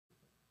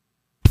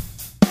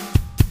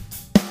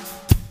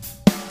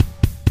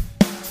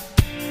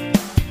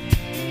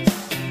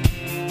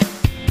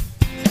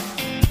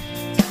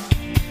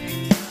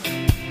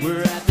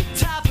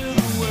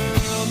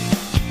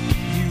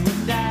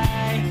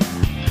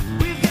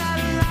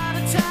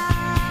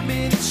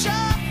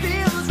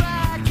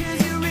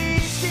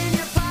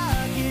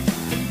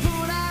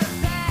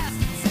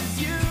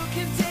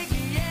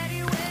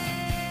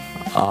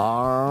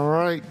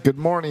Good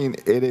morning.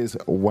 It is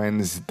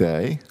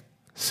Wednesday,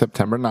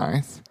 September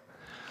 9th,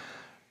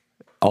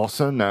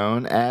 also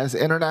known as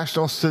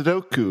International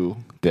Sudoku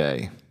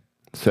Day.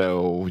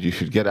 So you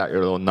should get out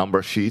your little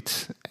number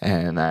sheets,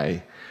 and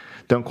I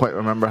don't quite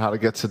remember how to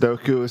get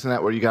Sudoku. Isn't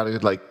that where you got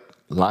to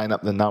line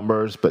up the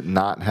numbers but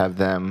not have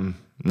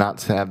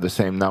the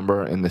same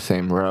number in the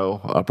same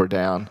row, up or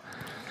down,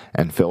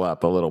 and fill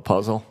out the little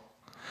puzzle?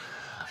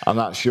 I'm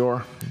not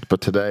sure,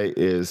 but today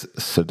is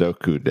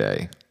Sudoku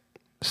Day.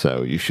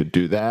 So you should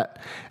do that.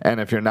 And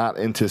if you're not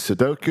into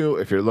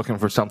Sudoku, if you're looking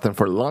for something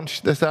for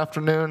lunch this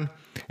afternoon,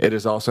 it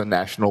is also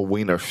National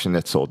Wiener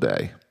Schnitzel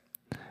Day.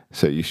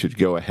 So you should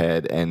go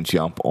ahead and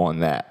jump on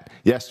that.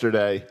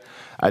 Yesterday,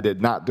 I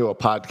did not do a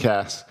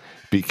podcast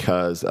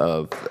because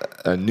of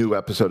a new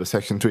episode of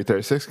Section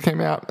 336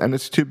 came out, and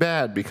it's too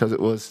bad because it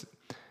was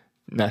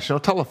National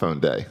Telephone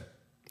Day.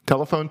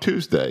 Telephone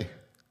Tuesday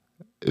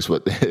is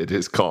what it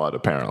is called,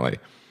 apparently.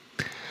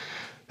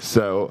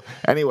 So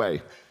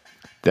anyway,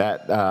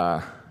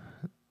 that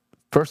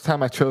first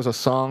time I chose a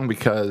song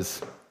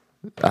because,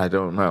 I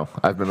don't know,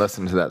 I've been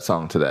listening to that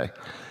song today.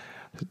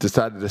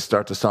 Decided to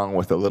start the song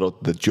with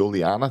the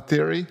Juliana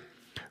Theory,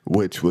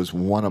 which was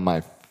one of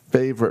my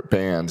favorite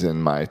bands in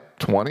my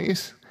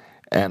 20s.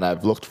 And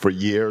I've looked for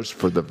years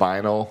for the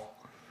vinyl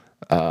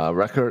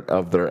record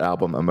of their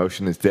album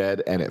Emotion is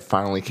Dead, and it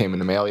finally came in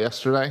the mail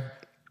yesterday.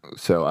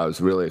 So I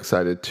was really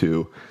excited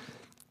to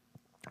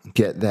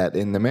get that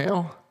in the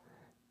mail.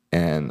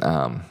 And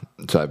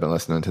so I've been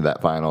listening to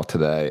that vinyl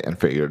today and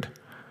figured,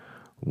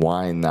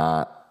 why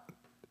not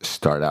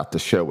start out the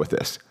show with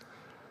this?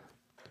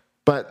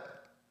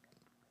 But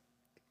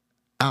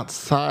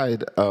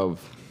outside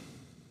of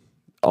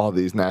all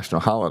these national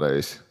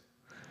holidays,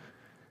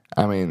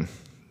 I mean,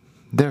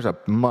 there's a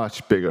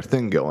much bigger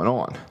thing going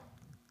on.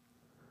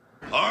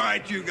 All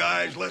right, you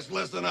guys, let's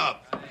listen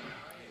up.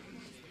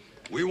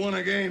 We won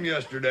a game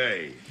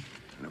yesterday.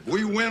 And if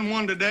we win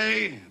one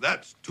today,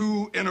 that's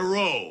 2 in a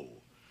row.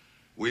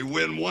 We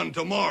win one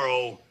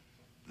tomorrow,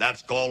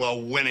 that's called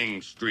a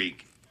winning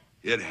streak.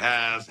 It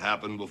has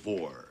happened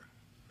before.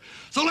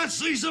 So let's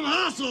see some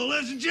hustle.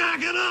 Let's jack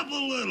it up a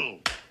little.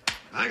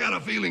 I got a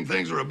feeling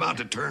things are about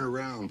to turn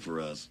around for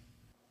us.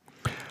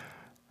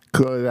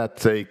 Clearly,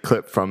 that's a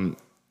clip from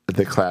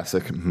the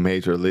classic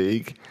Major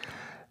League.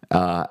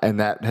 And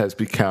that has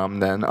become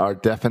then our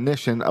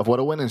definition of what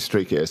a winning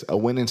streak is. A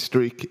winning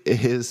streak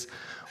is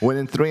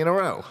winning 3 in a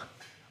row.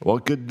 Well,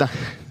 good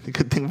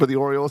thing for the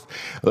Orioles.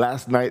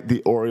 Last night,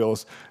 the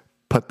Orioles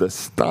put the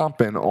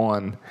stomping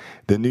on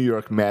the New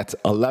York Mets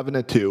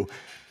 11-2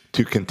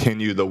 to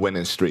continue the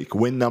winning streak.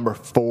 Win number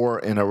 4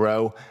 in a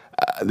row.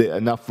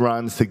 Enough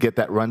runs to get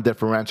that run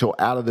differential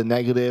out of the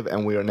negative,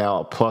 and we are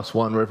now a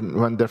 +1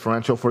 run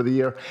differential for the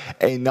year.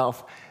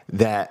 Enough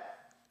that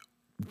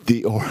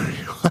the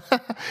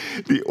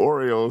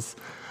Orioles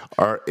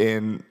are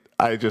in,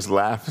 I just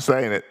laugh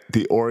saying it,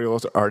 the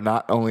Orioles are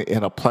not only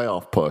in a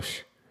playoff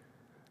push,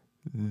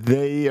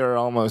 they're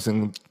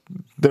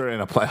in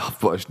a playoff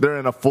push. They're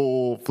in a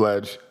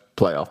full-fledged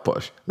playoff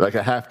push, like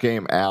a half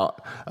game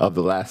out of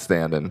the last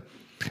standing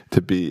to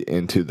be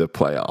into the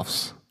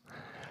playoffs.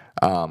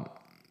 How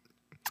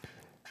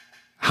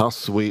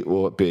sweet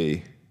will it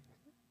be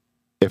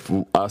if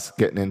us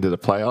getting into the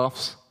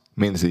playoffs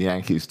means the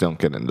Yankees don't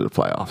get into the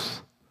playoffs?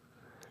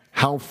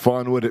 How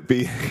fun would it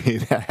be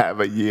to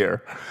have a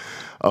year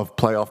of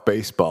playoff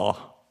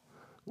baseball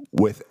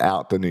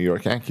without the New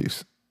York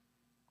Yankees?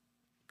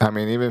 I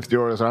mean, even if the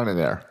Orioles aren't in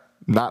there,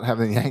 not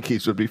having the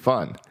Yankees would be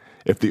fun.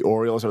 If the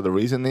Orioles are the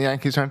reason the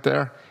Yankees aren't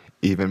there,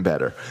 even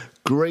better.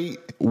 Great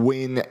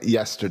win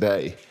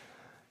yesterday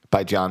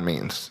by John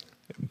Means.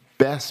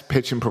 Best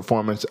pitching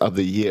performance of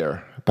the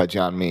year by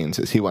John Means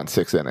as he went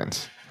 6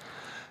 innings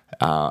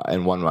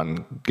in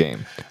one-run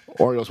game.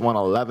 Orioles won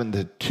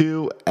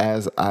 11-2,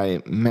 as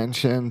I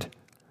mentioned.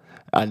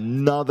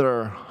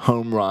 Another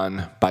home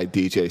run by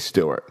DJ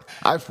Stewart.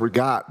 I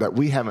forgot that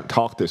we haven't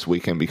talked this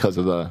weekend because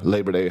of the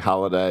Labor Day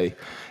holiday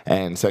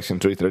and Section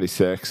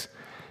 336,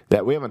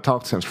 that we haven't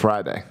talked since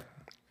Friday.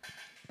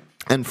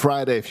 And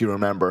Friday, if you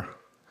remember,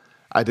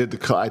 I did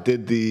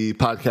the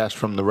podcast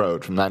from the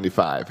road, from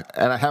 95,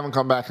 and I haven't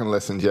come back and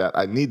listened yet.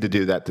 I need to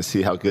do that to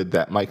see how good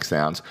that mic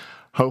sounds.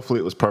 Hopefully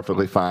it was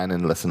perfectly fine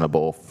and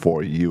listenable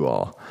for you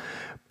all.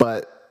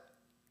 But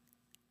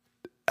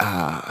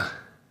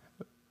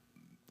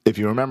if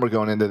you remember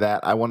going into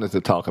that, I wanted to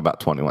talk about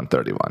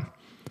 21-31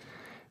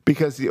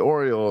 because the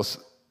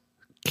Orioles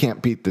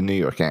can't beat the New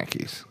York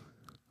Yankees.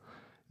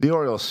 The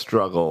Orioles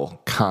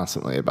struggle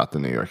constantly about the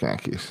New York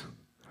Yankees.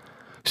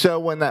 So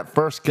when that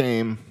first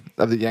game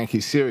of the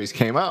Yankees series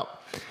came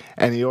up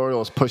and the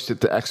Orioles pushed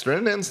it to extra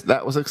innings,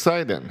 that was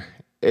exciting.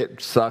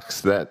 It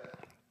sucks that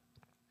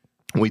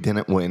we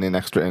didn't win in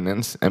extra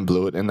innings and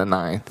blew it in the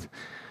 9th,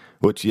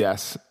 which,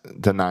 yes,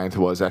 the 9th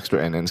was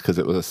extra innings because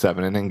it was a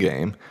 7-inning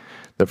game,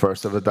 the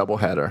first of a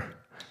doubleheader.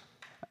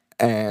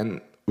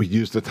 And we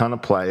used a ton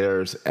of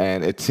players,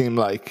 and it seemed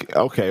like,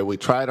 okay, we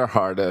tried our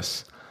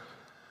hardest,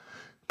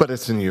 but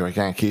it's the New York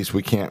Yankees.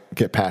 We can't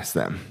get past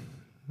them.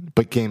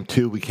 But game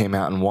 2, we came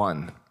out and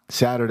won.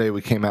 Saturday,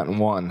 we came out and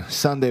won.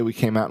 Sunday, we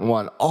came out and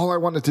won. All I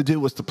wanted to do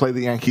was to play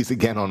the Yankees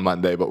again on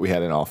Monday, but we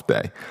had an off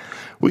day.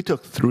 We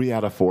took 3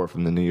 out of 4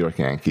 from the New York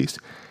Yankees.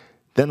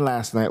 Then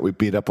last night, we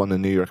beat up on the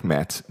New York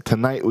Mets.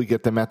 Tonight, we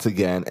get the Mets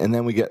again, and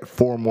then we get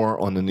 4 more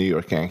on the New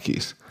York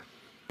Yankees.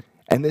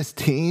 And this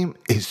team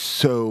is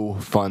so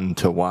fun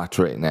to watch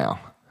right now.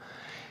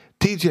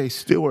 TJ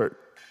Stewart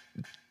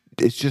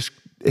is just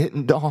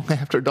hitting dong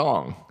after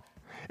dong.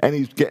 And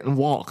he's getting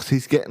walks.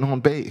 He's getting on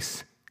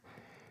base.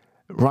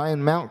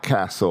 Ryan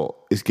Mountcastle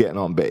is getting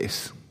on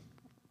base.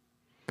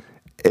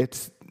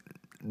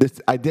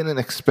 I didn't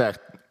expect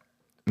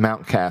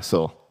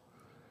Mountcastle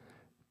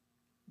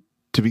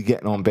to be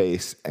getting on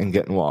base and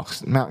getting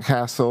walks.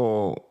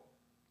 Mountcastle,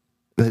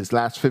 his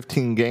last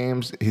 15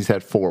 games, he's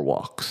had 4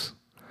 walks.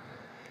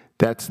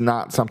 That's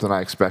not something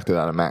I expected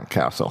out of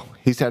Mountcastle.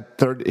 He's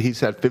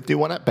had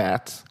 51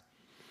 at-bats,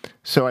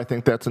 so I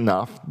think that's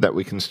enough that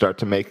we can start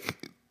to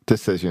make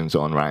decisions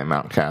on Ryan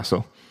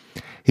Mountcastle.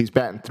 He's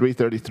batting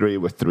 .333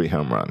 with 3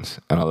 home runs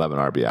and 11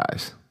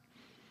 RBIs.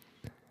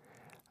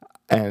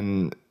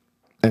 And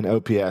an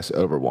OPS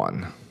over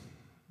 1.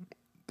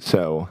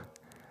 So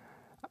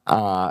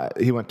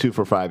he went 2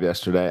 for 5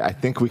 yesterday. I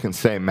think we can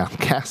say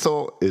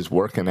Mountcastle is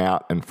working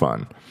out and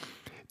fun.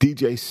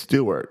 DJ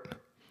Stewart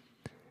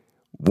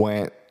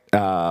went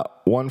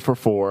 1 for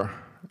 4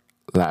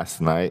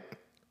 last night.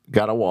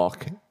 Got a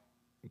walk.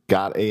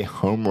 Got a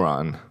home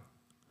run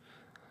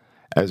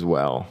as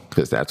well,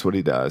 because that's what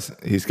he does.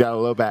 He's got a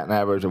low batting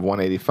average of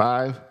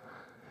 185,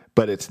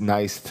 but it's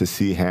nice to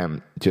see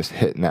him just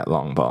hitting that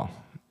long ball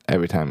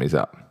every time he's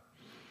up.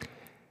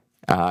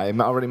 I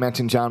already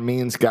mentioned John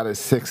Means got his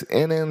 6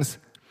 innings.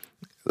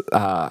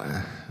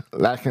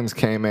 Latkins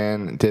came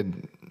in,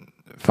 did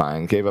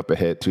fine, gave up a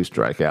hit, 2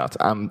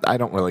 strikeouts. I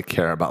don't really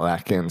care about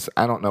Latkins.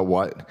 I don't know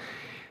what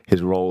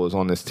his role is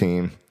on this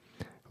team.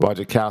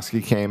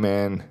 Wojciechowski came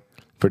in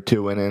for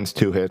 2 innings,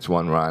 2 hits,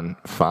 1 run.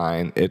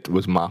 Fine. It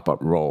was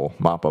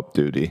mop-up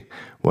duty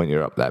when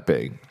you're up that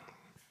big.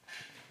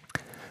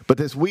 But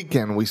this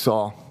weekend, we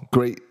saw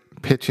great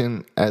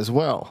pitching as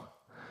well.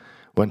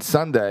 When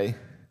Sunday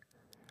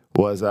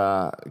was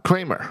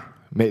Kramer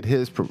made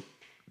his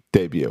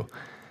debut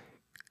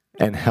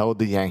and held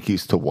the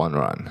Yankees to 1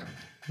 run.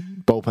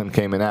 Bullpen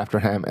came in after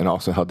him and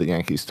also held the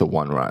Yankees to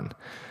 1 run.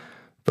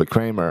 But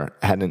Kramer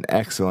had an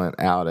excellent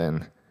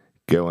outing,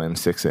 going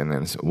 6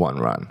 innings, 1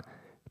 run.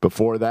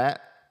 Before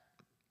that,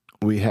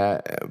 we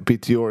had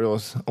beat the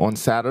Orioles on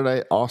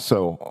Saturday.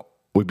 Also,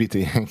 we beat the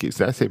Yankees.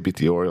 Did I say beat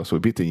the Orioles? We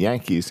beat the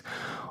Yankees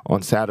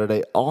on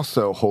Saturday,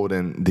 also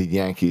holding the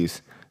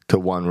Yankees to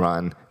 1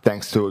 run,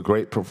 thanks to a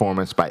great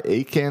performance by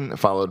Aiken,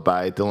 followed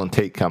by Dylan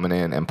Tate coming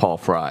in and Paul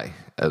Fry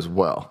as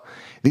well.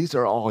 These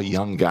are all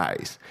young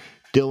guys.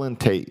 Dylan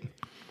Tate,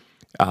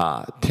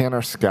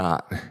 Tanner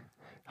Scott,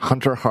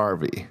 Hunter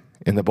Harvey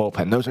in the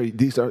bullpen.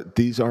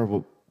 These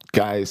are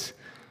guys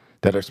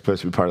that are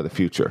supposed to be part of the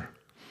future.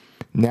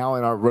 Now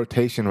in our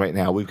rotation right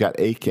now, we've got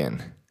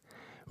Aiken,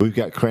 we've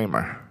got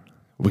Kramer,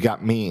 we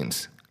got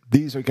Means.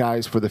 These are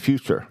guys for the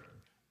future.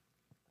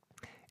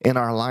 In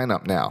our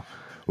lineup now,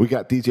 we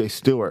got DJ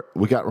Stewart,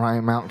 we got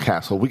Ryan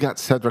Mountcastle, we got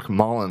Cedric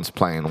Mullins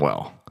playing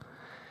well.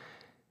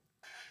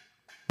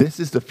 This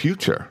is the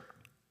future.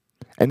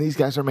 And these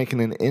guys are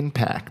making an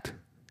impact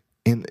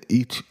in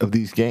each of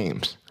these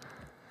games.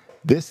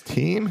 This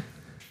team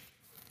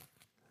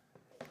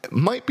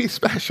might be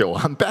special.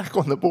 I'm back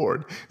on the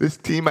board. This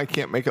team, I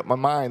can't make up my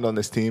mind on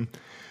this team.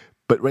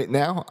 But right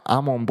now,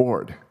 I'm on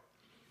board.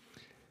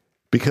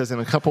 Because in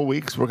a couple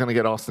weeks, we're going to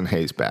get Austin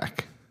Hayes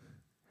back.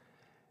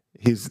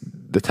 He's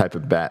the type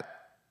of bat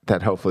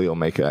that hopefully will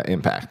make an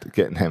impact,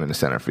 getting him in the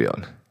center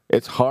field.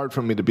 It's hard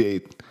for me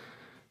to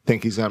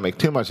think he's going to make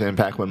too much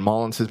impact when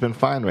Mullins has been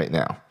fine right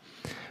now.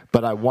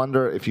 But I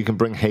wonder if you can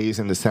bring Hayes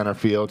into center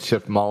field,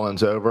 shift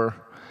Mullins over,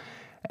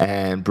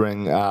 and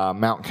bring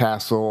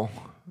Mountcastle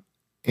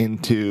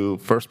into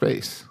first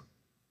base.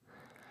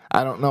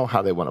 I don't know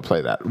how they want to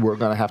play that. We're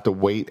going to have to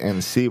wait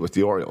and see with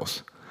the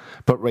Orioles.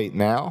 But right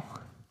now,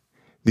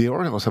 the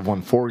Orioles have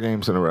won 4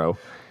 games in a row.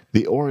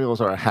 The Orioles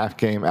are a half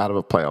game out of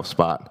a playoff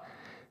spot.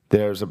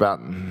 There's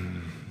about,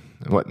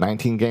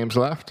 19 games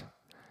left?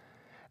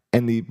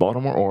 And the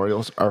Baltimore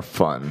Orioles are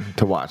fun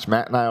to watch.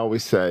 Matt and I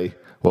always say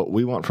what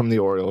we want from the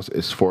Orioles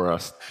is for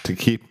us to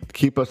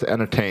keep us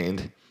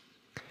entertained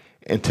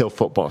until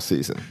football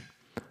season.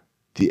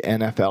 The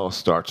NFL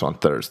starts on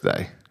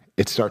Thursday.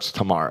 It starts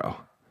tomorrow.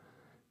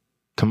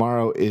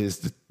 Tomorrow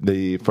is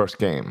the first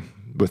game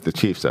with the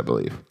Chiefs, I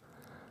believe.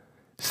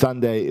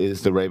 Sunday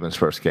is the Ravens'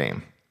 first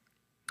game.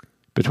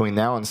 Between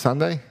now and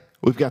Sunday,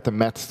 we've got the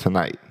Mets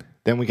tonight.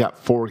 Then we got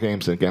 4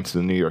 games against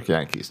the New York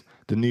Yankees.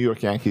 The New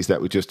York Yankees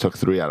that we just took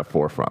 3 out of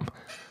 4 from.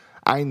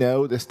 I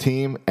know this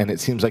team, and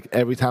it seems like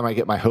every time I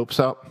get my hopes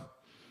up,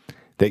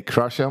 they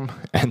crush them,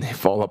 and they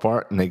fall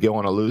apart, and they go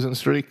on a losing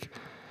streak.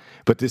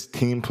 But this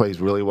team plays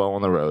really well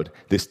on the road.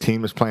 This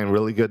team is playing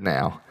really good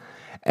now,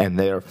 and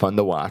they are fun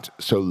to watch.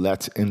 So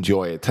let's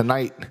enjoy it.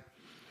 Tonight,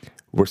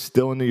 we're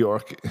still in New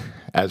York,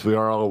 as we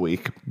are all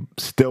week,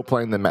 still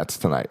playing the Mets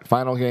tonight.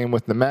 Final game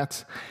with the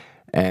Mets,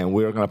 and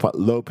we're going to put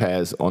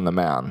Lopez on the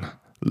mound.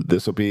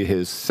 This will be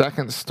his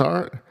second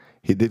start.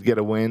 He did get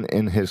a win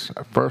in his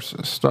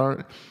first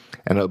start,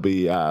 and it'll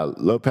be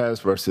Lopez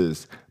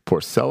versus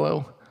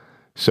Porcello.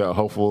 So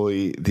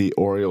hopefully the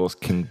Orioles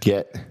can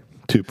get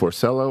to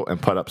Porcello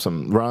and put up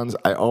some runs.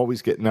 I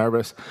always get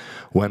nervous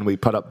when we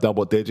put up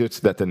double digits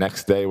that the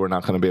next day we're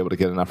not going to be able to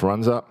get enough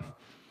runs up.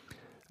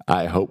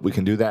 I hope we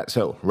can do that.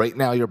 So right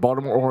now your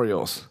Baltimore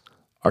Orioles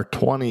are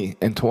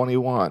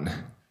 20-21.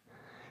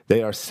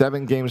 They are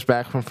 7 games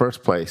back from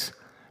first place,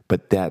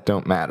 but that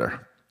don't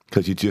matter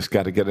because you just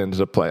got to get into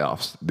the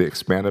playoffs. The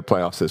expanded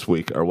playoffs this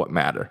week are what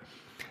matter.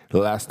 The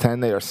last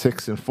 10, they are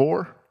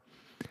 6-4,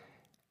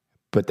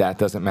 but that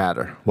doesn't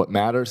matter. What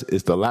matters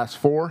is the last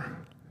 4,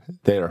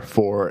 they are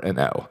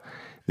 4-0.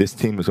 This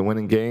team is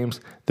winning games.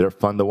 They're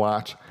fun to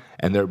watch,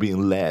 and they're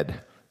being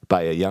led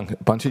by a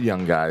bunch of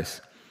young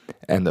guys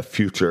and the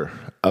future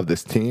of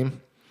this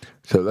team.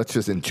 So let's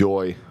just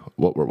enjoy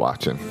what we're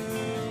watching.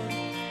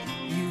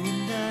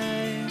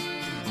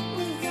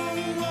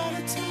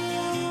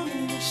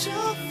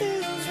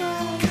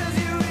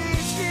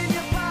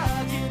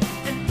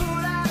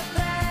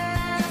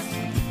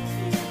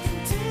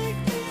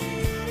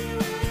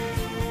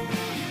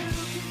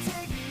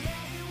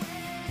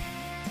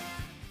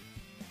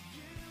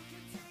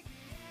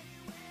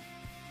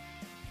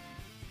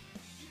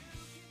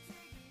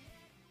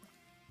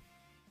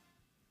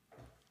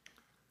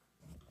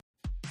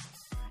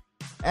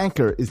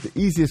 Anchor is the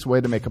easiest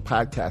way to make a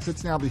podcast.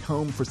 It's now the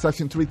home for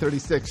Section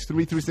 336,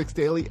 336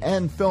 Daily,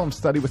 and Film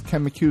Study with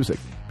Ken McCusick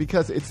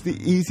because it's the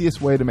easiest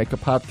way to make a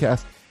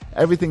podcast.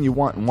 Everything you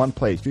want in one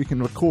place. You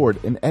can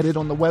record and edit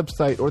on the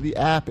website or the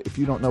app. If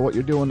you don't know what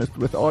you're doing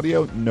with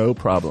audio, no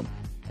problem.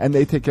 And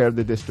they take care of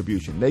the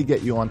distribution. They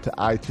get you onto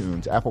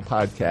iTunes, Apple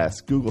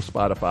Podcasts, Google,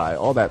 Spotify,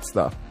 all that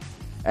stuff.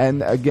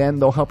 And again,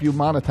 they'll help you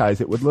monetize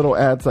it with little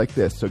ads like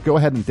this. So go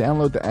ahead and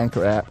download the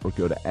Anchor app or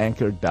go to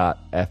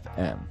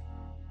anchor.fm.